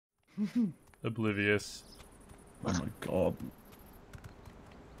Oblivious. Oh my god.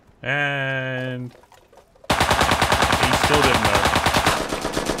 And he still didn't know.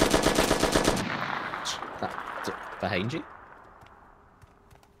 Behind you?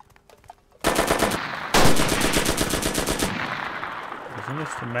 Isn't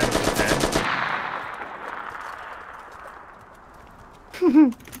this the man with the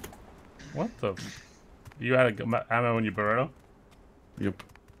hand? What the? You had ammo in your burrito? Yep.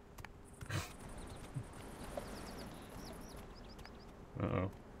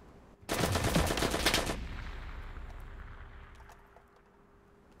 Uh-oh.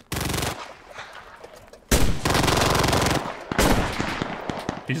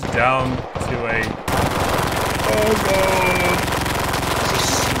 He's down to a... Oh god! He's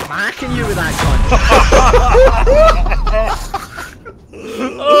smacking you with that gun!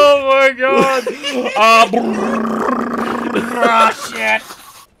 Oh my god! Ah, shit!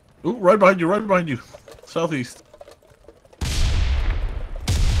 Ooh, right behind you, right behind you. Southeast.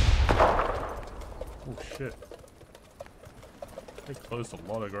 Oh shit. They closed a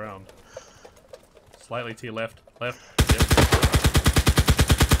lot of ground. Slightly to your left. Left. Yep.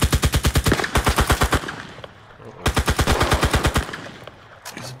 Uh-oh.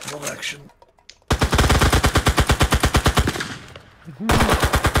 He's in full action.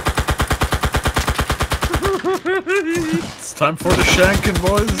 It's time for the shanking,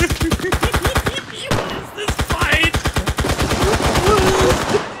 boys. What is this fight?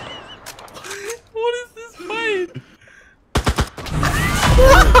 What is this fight?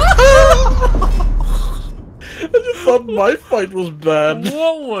 I just thought my fight was bad.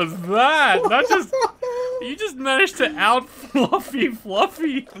 What was that? That just... You just managed to out Fluffy.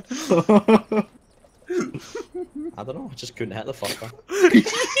 I don't know, I just couldn't hit the fucker.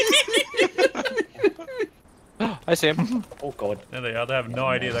 I see him. Oh god. There they are. They have no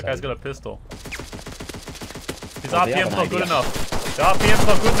idea. That guy's got a pistol. His Oh, they have RPM's an not good idea. enough. The RPM's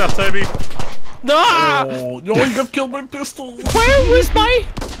not good enough, Toby. No! Oh, you only got killed by pistol. Where was my...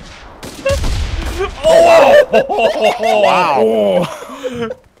 Oh! Wow.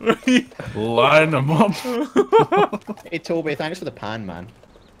 Line him up. Hey Toby, thanks for the pan, man.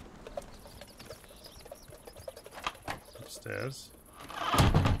 Upstairs.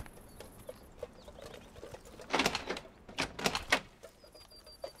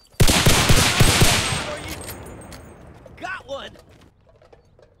 Got one.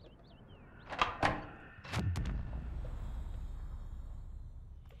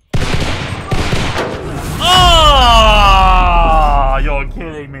 Oh! You're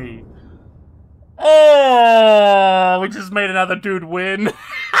kidding me. Oh! We just made another dude win.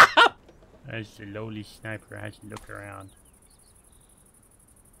 As the lowly sniper has to look around.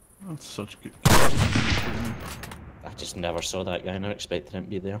 That's such good. I just never saw that guy, never expected him to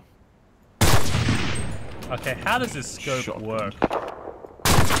be there. Okay, how does this scope Shotgun. work?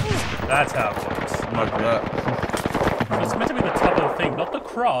 That's how it works. Like that. So it's meant to be the top of the thing, not the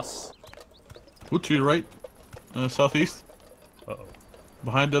cross. Ooh, to your right. Southeast. Uh-oh.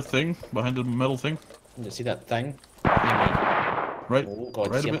 Behind that thing. Behind the metal thing. Did you see that thing? Oh Right.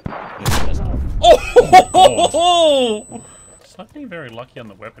 god, Right see a him? bit. Oh! Just not being very lucky on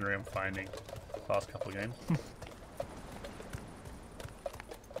the weaponry I'm finding the past couple of games.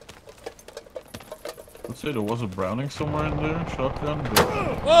 Let's say there was a Browning somewhere in there. Shotgun. But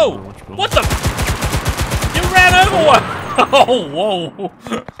Whoa! What the? You ran over one! Oh, whoa!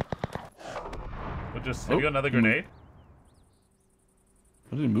 Have you got another grenade?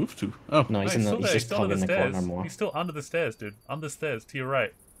 Where did he move to? Oh. No, he's, No, in the, still he's there. just Still under tugging the the corner stairs. more. He's still under the stairs, dude. Under the stairs, to your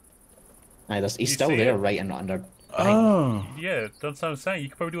right. Aye, he's You still see there, it? right and under. Oh. Yeah, that's what I'm saying. You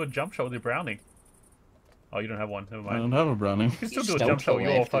could probably do a jump shot with your Browning. Oh, you don't have one. Never I mind. don't have a Browning. You can still He's do a still jump to shot the with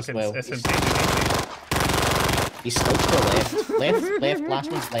your left as fucking well. SMG. He's still to the left. Left,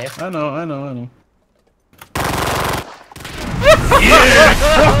 last one's left. I know.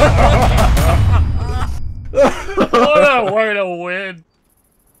 What a way to win!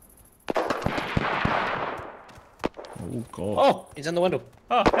 Oh god. Oh, he's in the window.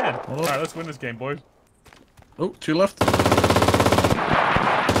 Oh, man. Alright, let's win this game, boys. Oh, to your left.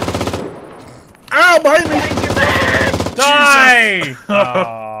 Ow, behind me! Die!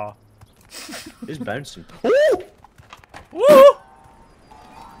 Aw. He's bouncing. Woo! Oh!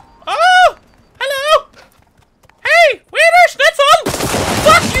 Hello! Hey! Waiter, Schnitzel!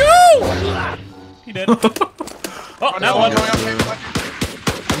 Fuck you! He did. Oh, that one.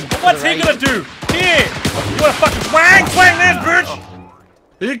 What's he gonna do? Here! You wanna fucking swang this, bitch!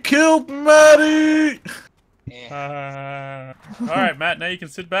 He killed Maddie! Alright, Matt, now you can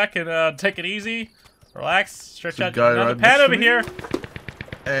sit back and take it easy. Relax, stretch There's a out guy another right pad next to over me. here.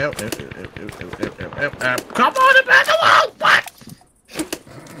 Come on, the Battle Royale! What?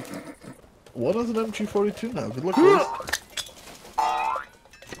 What is an MG42 now? Good luck, boys.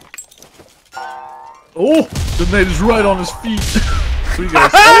 Oh! The nade is right on his feet. So you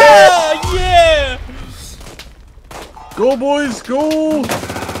guys. Ah, yeah! Go, boys, go!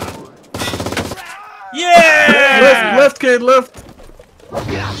 Yeah! Left, Kate, left.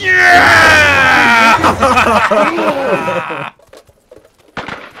 Yeah!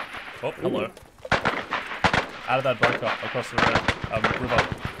 Oh, hello. Out of that bunker, across the river.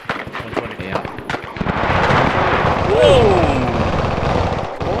 120. Yeah. Whoa!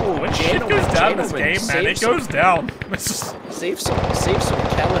 Oh, When shit goes down in this game, man, it goes down. It's just... Save some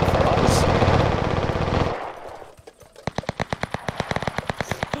talent for us.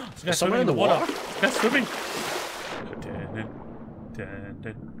 There's Somewhere in the water. That's swimming.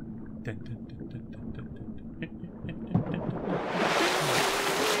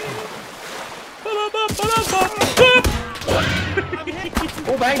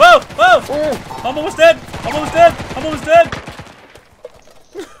 Oh, bang! Whoa! Whoa! Oh. I'm almost dead! I'm almost dead! I'm almost dead!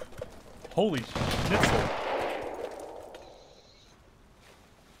 Holy schnitzel.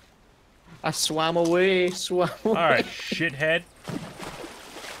 I swam away, Alright, shithead.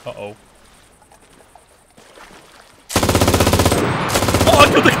 Uh-oh. Oh, I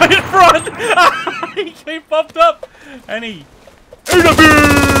killed the guy in front! He came bumped up! And he... ate a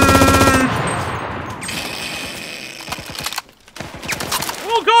bitch!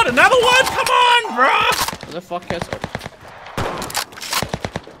 Oh god, another one! Come on, bruh! What the fuck is it?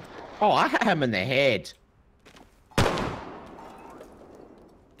 Oh, I hit him in the head.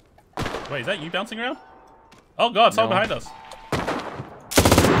 Wait, is that you bouncing around? Oh god, someone behind us.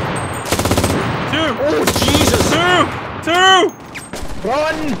 Two! Oh, Jesus! Two!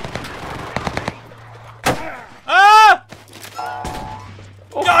 Run! Ah!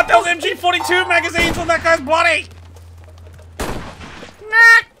 God, those MG42 magazines on that guy's body!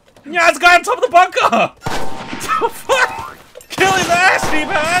 Nah! Yeah, this guy on top of the bunker! Fuck! Kill his ass,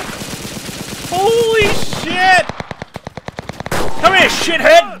 man! Holy shit! Come here,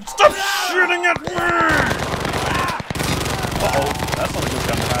 shithead! Stop shooting at me! Uh-oh, that's not a good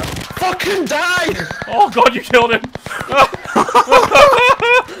gun to have. Fucking die! Oh god, you killed him!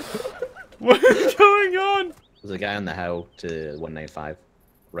 What is going on? There's a guy on the hill to 195,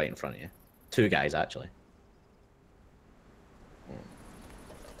 right in front of you. Two guys, actually.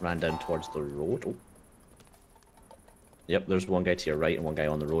 Ran down towards the road. Oh. Yep, there's one guy to your right and one guy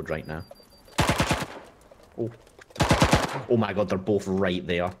on the road right now. Oh. Oh my god, they're both right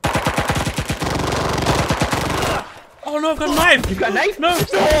there. Oh no, I've got a knife! You've got a knife? No!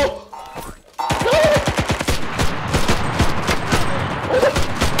 No!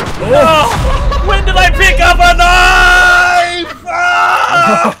 No! When did I pick up a knife?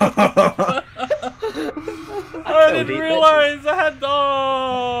 Ah! I didn't realize I had.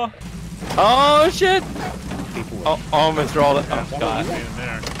 Oh! Oh shit! Oh, almost rolled it. Oh god.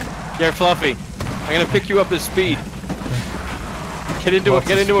 You're Fluffy. I'm gonna pick you up at speed. Get into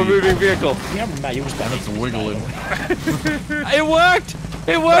a moving vehicle. Yeah, miles down. It's wiggling. It worked!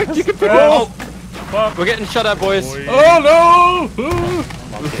 It worked! You can pick Oh. up. Oh. We're getting shut at, boys. Oh no!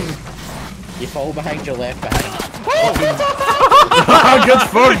 You fall behind, you're left behind. Get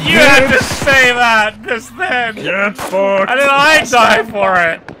fucked, You had to say that just then! Get fucked! And then I die for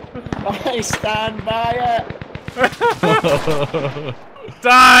it! I stand by it!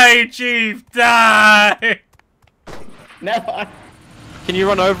 Die, Chief! Die! Never. Can you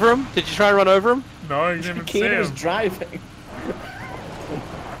run over him? Did you try and run over him? No, you didn't see Kane was him. driving.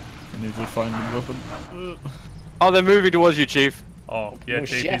 I need to find the weapon. Oh, they're moving towards you, Chief. Oh, yeah, Oh,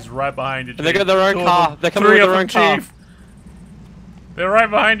 Chief, shit. he's right behind you, Chief. And they got their own Two of car. them. They're coming Three with of their them, own car. Chief. They're right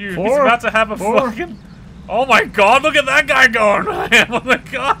behind you. He's Four. about to have a fucking... Oh my god, look at that guy going! I am on the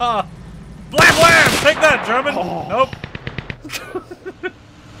car! Blam blam! Take that, German! Oh. Nope.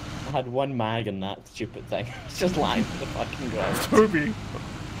 I had one mag in that stupid thing. It's just lying to the fucking ground. Toby.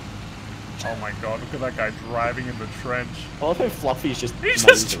 Oh my god, look at that guy driving in the trench. I love how Fluffy's just. He's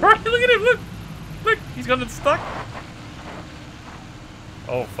just trying. Look at him, look! Look, he's got it stuck.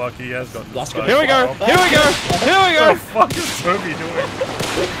 Oh fuck, he has got it That's stuck. good. Here we go! Here we go! Here we What go! the fuck is Toby doing?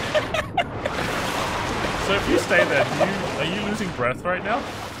 So if you stay there, are you losing breath right now?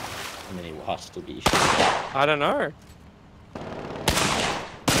 And then he has to be. I don't know.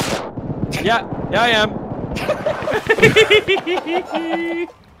 Yeah, I am.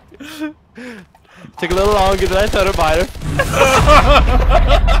 Took a little longer than I thought it might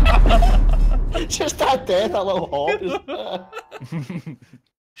have. Just that death, that little hop.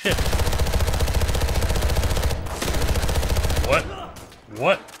 Shit. What?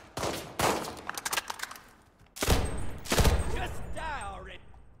 What? Just die already.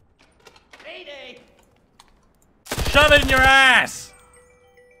 Payday. Shove it in your ass!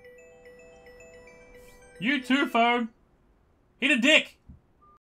 You too, phone. Eat a dick!